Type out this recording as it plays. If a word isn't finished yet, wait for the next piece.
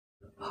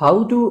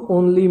How to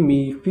only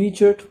me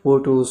featured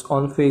photos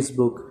on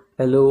Facebook.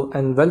 Hello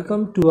and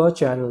welcome to our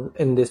channel.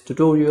 In this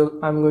tutorial,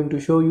 I'm going to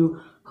show you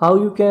how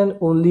you can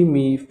only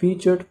me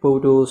featured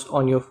photos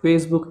on your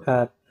Facebook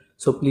app.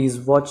 So please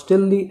watch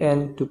till the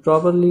end to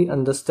properly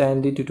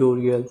understand the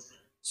tutorial.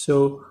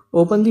 So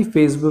open the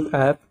Facebook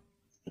app,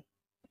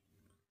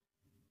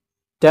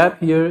 tap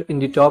here in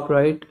the top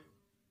right.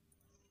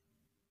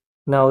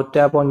 Now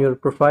tap on your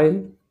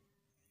profile.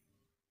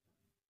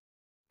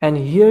 And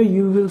here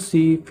you will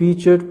see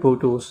featured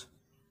photos.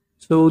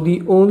 So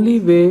the only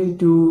way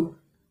to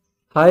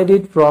hide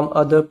it from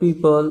other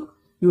people,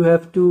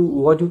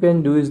 what you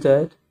can do is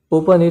that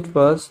open it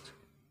first.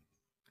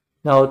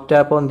 Now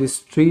tap on these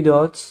three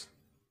dots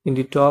in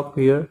the top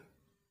here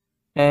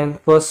and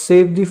first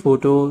save the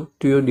photo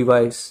to your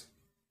device.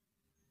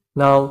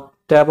 Now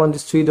tap on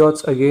these three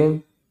dots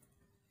again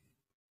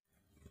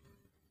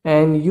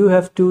and you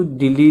have to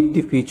delete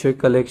the feature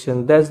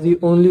collection. That's the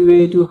only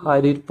way to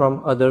hide it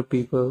from other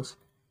people's.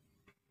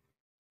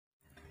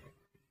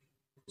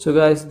 So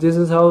guys, this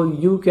is how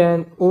you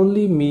can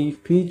only me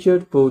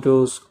featured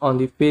photos on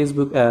the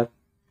Facebook app.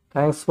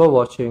 Thanks for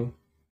watching.